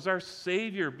saw it was our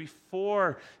Savior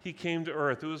before he came to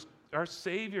earth. It was our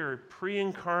Savior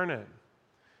pre-incarnate.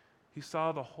 He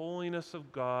saw the holiness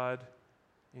of God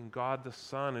in God the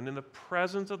Son, and in the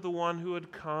presence of the one who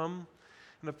had come,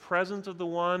 in the presence of the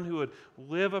one who would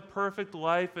live a perfect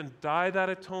life and die that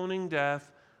atoning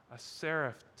death, a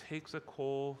seraph takes a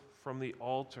coal from the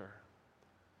altar.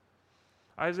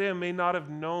 Isaiah may not have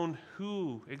known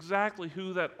exactly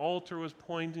who that altar was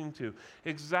pointing to,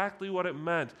 exactly what it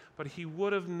meant, but he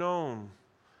would have known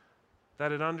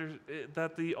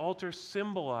that the altar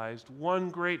symbolized one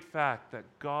great fact, that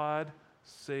God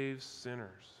saves sinners.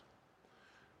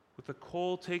 With the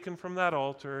coal taken from that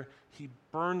altar, he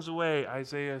burns away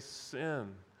Isaiah's sin.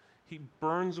 He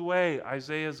burns away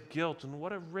Isaiah's guilt. And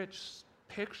what a rich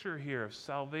picture here of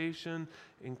salvation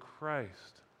in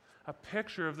Christ. A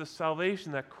picture of the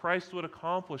salvation that Christ would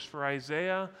accomplish for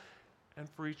Isaiah and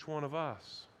for each one of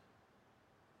us.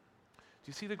 Do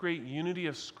you see the great unity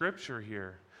of Scripture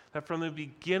here? That from the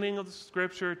beginning of the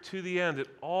Scripture to the end, it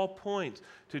all points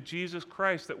to Jesus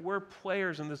Christ, that we're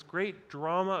players in this great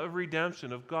drama of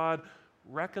redemption, of God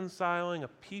reconciling a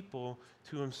people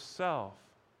to himself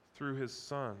through his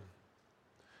Son.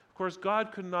 Of course,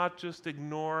 God could not just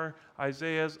ignore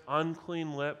Isaiah's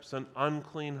unclean lips and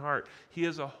unclean heart. He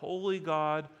is a holy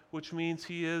God, which means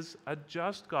he is a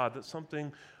just God. That's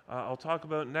something I'll talk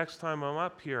about next time I'm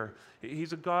up here.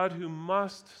 He's a God who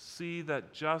must see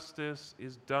that justice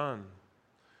is done.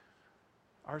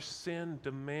 Our sin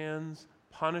demands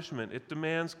punishment. It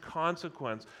demands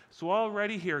consequence. So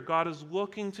already here, God is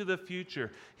looking to the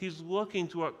future. He's looking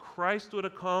to what Christ would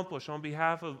accomplish on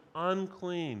behalf of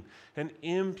unclean and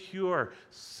impure,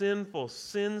 sinful,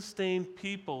 sin-stained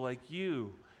people like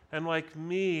you and like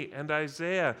me and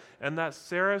Isaiah. And that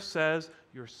seraph says,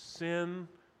 your sin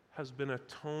has been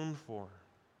atoned for.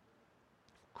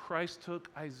 Christ took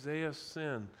Isaiah's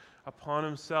sin upon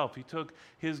himself. He took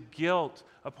his guilt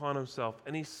upon himself,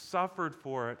 and he suffered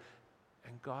for it,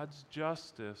 and God's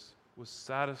justice was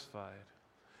satisfied.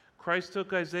 Christ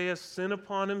took Isaiah's sin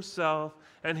upon himself,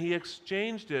 and he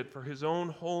exchanged it for his own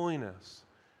holiness.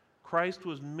 Christ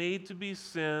was made to be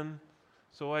sin,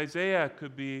 so Isaiah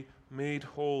could be made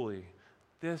holy.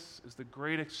 This is the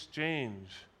great exchange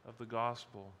of the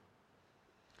gospel.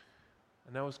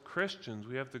 And now as Christians,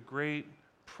 we have the great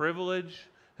privilege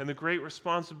and the great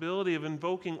responsibility of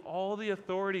invoking all the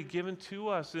authority given to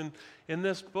us in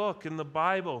this book, in the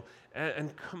Bible,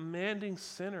 and commanding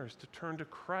sinners to turn to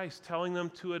Christ, telling them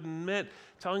to admit,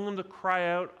 telling them to cry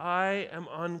out, I am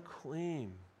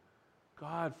unclean.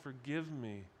 God, forgive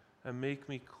me and make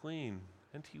me clean.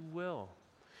 And he will.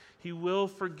 He will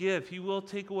forgive. He will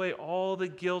take away all the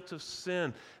guilt of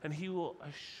sin, and he will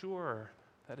assure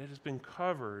that it has been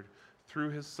covered through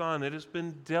his Son. It has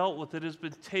been dealt with. It has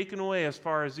been taken away as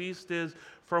far as east is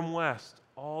from west,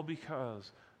 all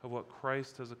because of what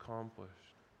Christ has accomplished.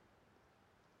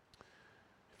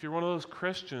 If you're one of those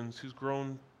Christians who's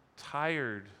grown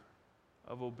tired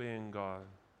of obeying God,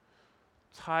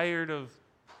 tired of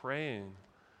praying,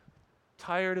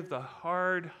 tired of the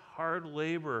hard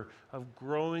labor of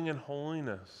growing in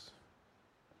holiness,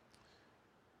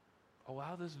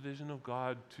 allow this vision of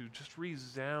God to just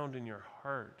resound in your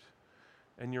heart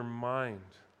and your mind.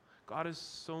 God is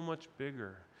so much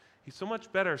bigger. He's so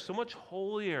much better, so much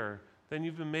holier than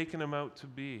you've been making him out to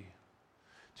be.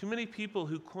 Too many people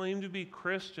who claim to be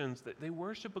Christians, that they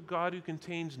worship a God who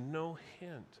contains no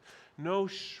hint, no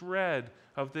shred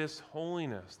of this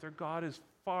holiness. Their God is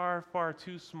far, far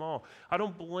too small. I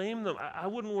don't blame them. I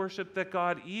wouldn't worship that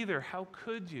God either. How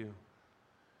could you?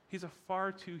 He's a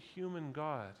far too human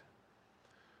God.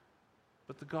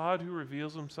 But the God who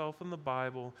reveals himself in the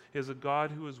Bible is a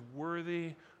God who is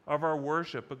worthy of our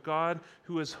worship, a God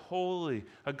who is holy,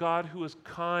 a God who is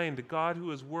kind, a God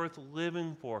who is worth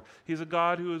living for. He's a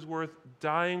God who is worth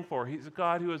dying for. He's a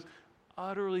God who is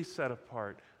utterly set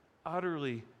apart,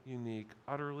 utterly unique,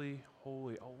 utterly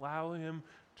holy. Allow him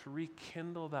to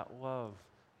rekindle that love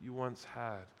you once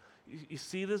had. You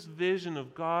see this vision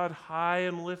of God high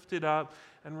and lifted up,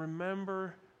 and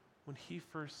remember when he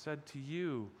first said to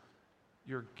you,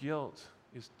 your guilt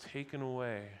is taken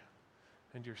away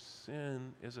and your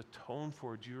sin is atoned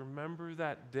for. Do you remember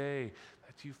that day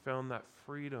that you found that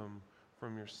freedom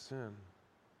from your sin?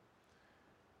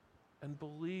 And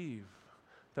believe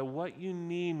that what you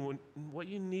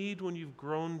need when you've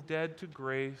grown dead to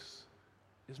grace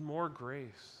is more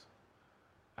grace.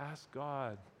 Ask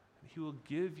God, and he will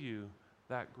give you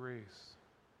that grace.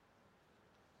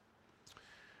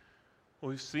 Well,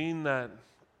 we've seen that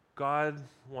God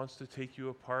wants to take you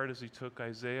apart as he took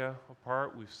Isaiah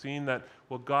apart. We've seen that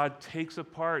what God takes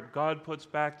apart, God puts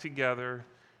back together.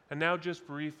 And now just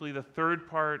briefly, the third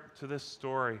part to this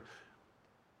story.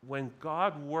 When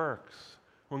God works,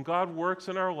 When God works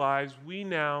in our lives, we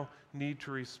now need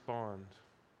to respond.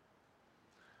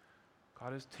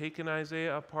 God has taken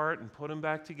Isaiah apart and put him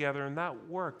back together, and that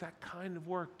work, that kind of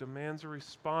work, demands a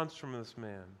response from this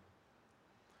man.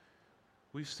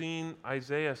 We've seen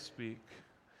Isaiah speak,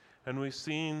 and we've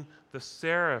seen the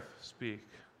seraph speak.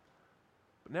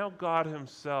 But now God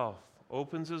himself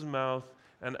opens his mouth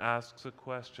and asks a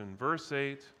question. Verse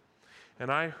 8, "And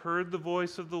I heard the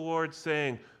voice of the Lord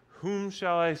saying, 'Whom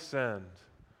shall I send,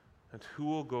 and who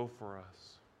will go for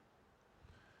us?'"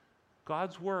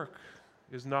 God's work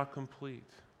is not complete.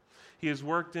 He has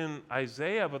worked in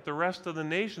Isaiah, but the rest of the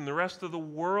nation, the rest of the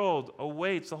world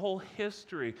awaits. The whole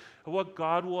history of what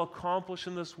God will accomplish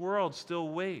in this world still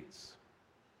waits.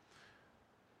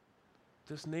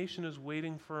 This nation is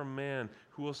waiting for a man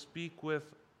who will speak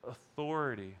with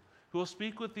authority, who will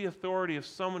speak with the authority of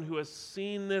someone who has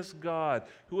seen this God,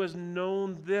 who has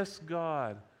known this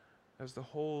God as the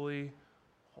holy,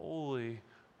 holy,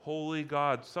 holy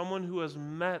God, someone who has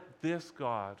met this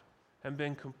God and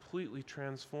been completely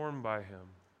transformed by him.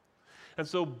 And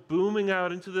so booming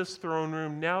out into this throne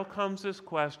room, now comes this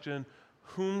question,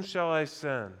 whom shall I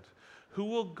send? Who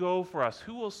will go for us?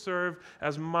 Who will serve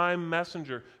as my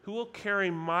messenger? Who will carry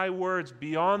my words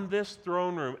beyond this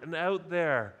throne room and out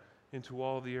there into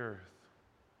all the earth?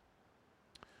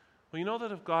 Well, you know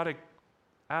that if God had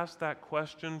asked that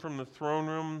question from the throne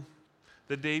room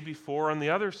the day before on the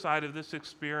other side of this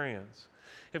experience,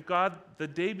 if God the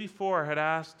day before had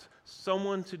asked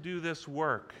someone to do this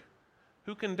work,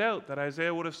 who can doubt that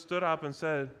Isaiah would have stood up and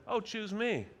said, "Oh, choose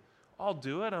me. I'll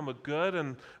do it. I'm a good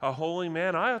and a holy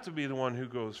man. I ought to be the one who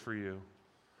goes for you."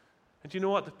 And you know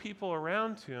what? The people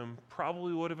around him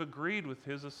probably would have agreed with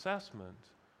his assessment.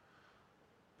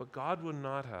 But God would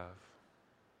not have.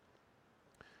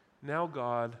 Now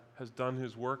God has done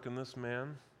his work in this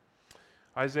man.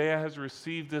 Isaiah has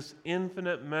received this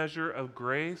infinite measure of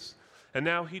grace, and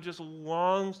now he just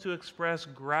longs to express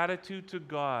gratitude to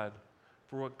God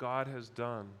for what God has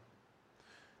done.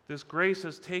 This grace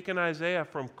has taken Isaiah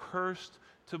from cursed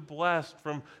to blessed,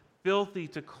 from filthy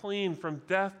to clean, from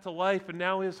death to life, and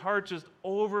now his heart just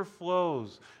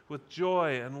overflows with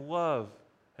joy and love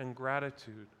and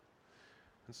gratitude.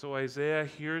 And so Isaiah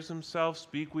hears himself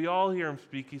speak. We all hear him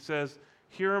speak. He says,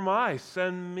 "Here am I,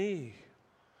 send me."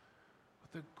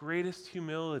 With the greatest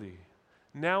humility.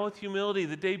 Now with humility,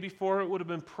 the day before it would have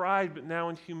been pride, but now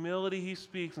in humility he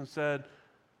speaks and said,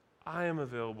 "I am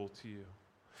available to you.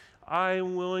 I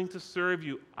am willing to serve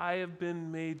you. I have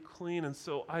been made clean, and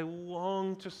so I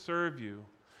long to serve you."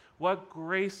 What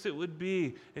grace it would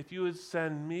be if you would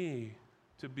send me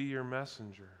to be your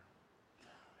messenger.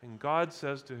 And God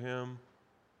says to him,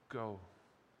 "Go."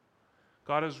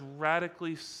 God has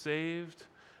radically saved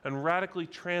and radically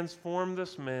transformed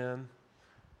this man.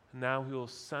 Now he will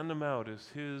send him out as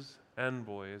his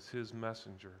envoy, as his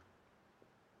messenger.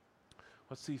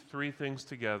 Let's see three things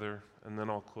together, and then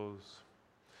I'll close.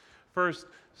 First,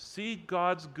 see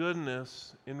God's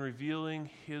goodness in revealing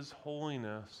his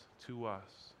holiness to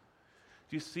us.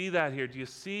 Do you see that here? Do you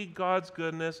see God's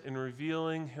goodness in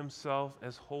revealing himself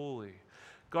as holy?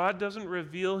 God doesn't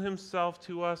reveal himself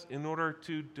to us in order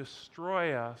to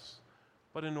destroy us,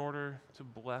 but in order to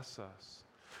bless us.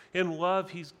 In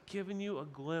love, he's given you a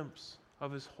glimpse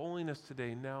of his holiness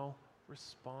today. Now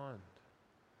respond.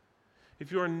 If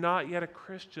you are not yet a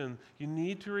Christian, you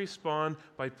need to respond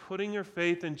by putting your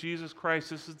faith in Jesus Christ.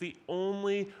 This is the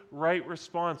only right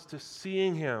response to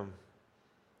seeing him.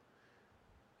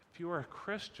 If you are a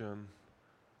Christian,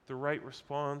 the right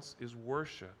response is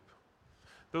worship.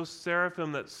 Those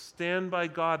seraphim that stand by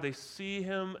God, they see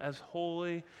him as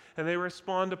holy, and they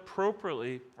respond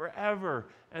appropriately forever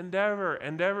and ever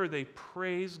and ever. They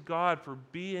praise God for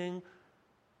being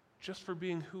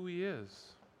who he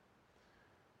is.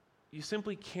 You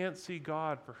simply can't see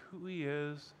God for who he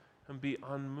is and be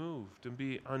unmoved and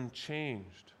be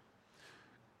unchanged.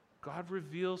 God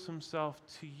reveals himself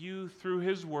to you through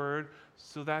his word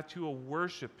so that you will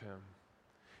worship him.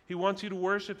 He wants you to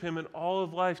worship him in all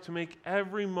of life, to make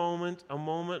every moment a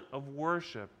moment of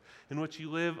worship in which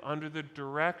you live under the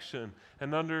direction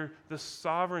and under the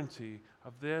sovereignty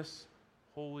of this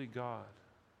holy God.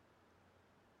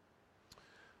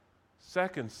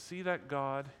 Second, see that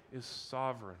God is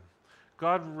sovereign.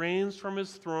 God reigns from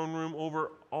his throne room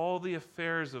over all the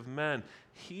affairs of men.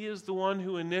 He is the one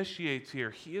who initiates here.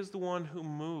 He is the one who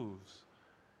moves.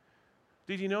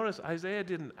 Did you notice Isaiah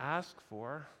didn't ask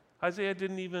for? Isaiah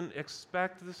didn't even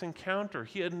expect this encounter.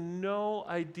 He had no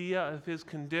idea of his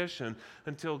condition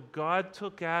until God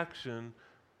took action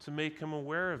to make him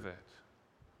aware of it.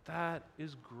 That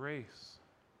is grace.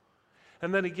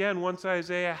 And then again, once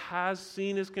Isaiah has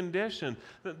seen his condition,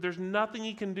 there's nothing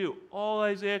he can do. All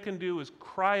Isaiah can do is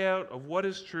cry out of what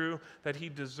is true, that he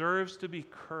deserves to be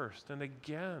cursed. And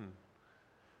again,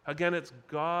 it's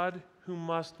God who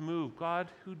must move, God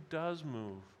who does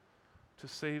move to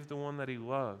save the one that he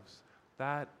loves.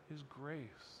 That is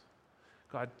grace.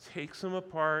 God takes them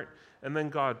apart, and then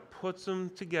God puts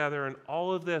them together, and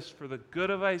all of this for the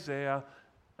good of Isaiah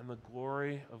and the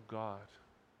glory of God.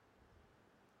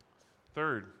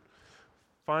 Third,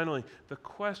 finally, the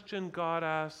question God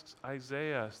asks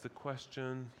Isaiah is the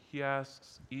question he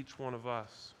asks each one of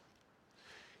us.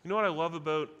 You know what I love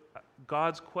about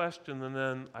God's question and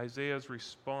then Isaiah's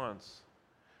response?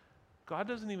 God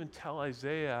doesn't even tell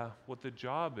Isaiah what the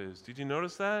job is. Did you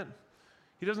notice that?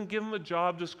 He doesn't give him a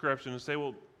job description and say,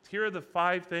 well, here are the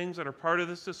 5 things that are part of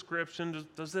this description.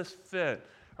 Does this fit?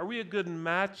 Are we a good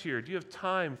match here? Do you have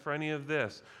time for any of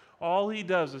this? All he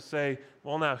does is say,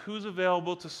 well, now, who's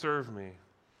available to serve me?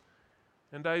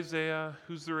 And Isaiah,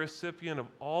 who's the recipient of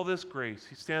all this grace,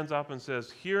 he stands up and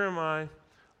says, here am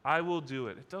I will do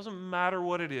it. It doesn't matter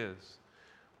what it is.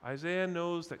 Isaiah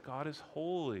knows that God is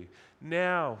holy.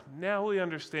 Now he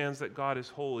understands that God is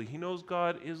holy. He knows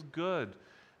God is good.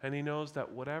 And he knows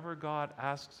that whatever God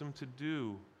asks him to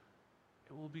do,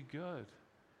 it will be good.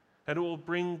 And it will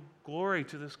bring glory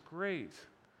to this great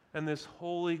and this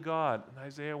holy God. And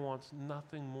Isaiah wants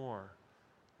nothing more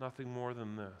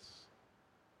than this.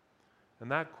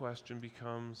 And that question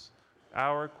becomes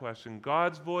our question.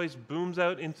 God's voice booms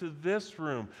out into this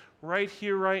room, right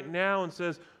here, right now, and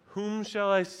says, whom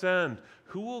shall I send?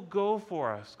 Who will go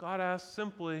for us? God asks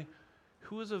simply,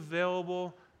 who is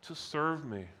available to serve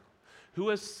me? Who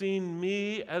has seen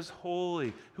me as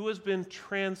holy? Who has been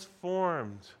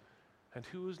transformed? And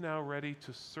who is now ready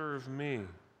to serve me? And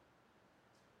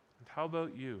how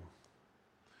about you?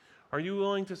 Are you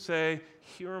willing to say,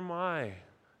 here am I,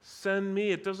 send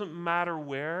me? It doesn't matter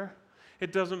where.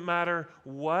 It doesn't matter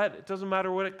what. It doesn't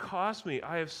matter what it costs me.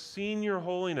 I have seen your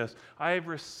holiness. I have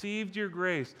received your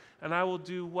grace, and I will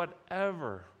do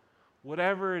whatever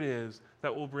it is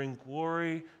that will bring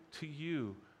glory to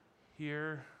you.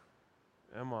 Here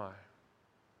am I.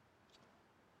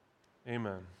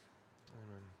 Amen.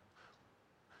 Amen.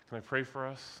 Can I pray for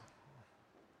us?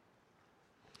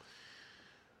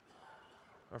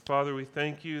 Our Father, we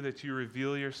thank you that you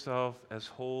reveal yourself as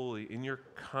holy. In your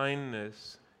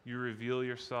kindness, you reveal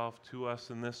yourself to us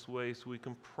in this way so we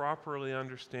can properly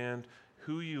understand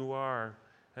who you are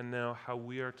and now how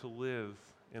we are to live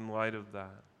in light of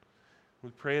that. We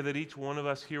pray that each one of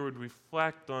us here would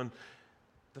reflect on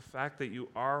the fact that you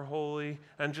are holy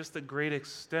and just the great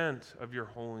extent of your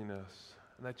holiness,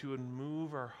 and that you would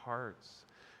move our hearts,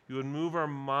 you would move our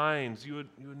minds, you would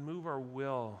move our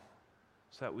will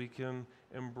so that we can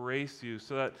embrace you,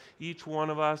 so that each one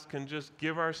of us can just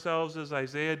give ourselves as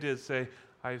Isaiah did, say,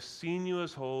 I've seen you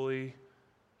as holy,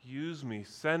 use me,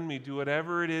 send me, do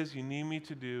whatever it is you need me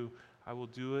to do. I will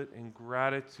do it in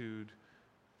gratitude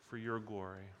for your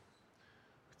glory.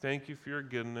 Thank you for your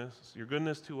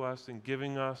goodness to us in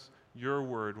giving us your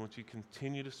word, won't you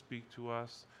continue to speak to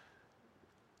us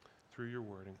through your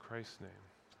word. In Christ's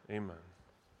name, amen.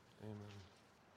 Amen.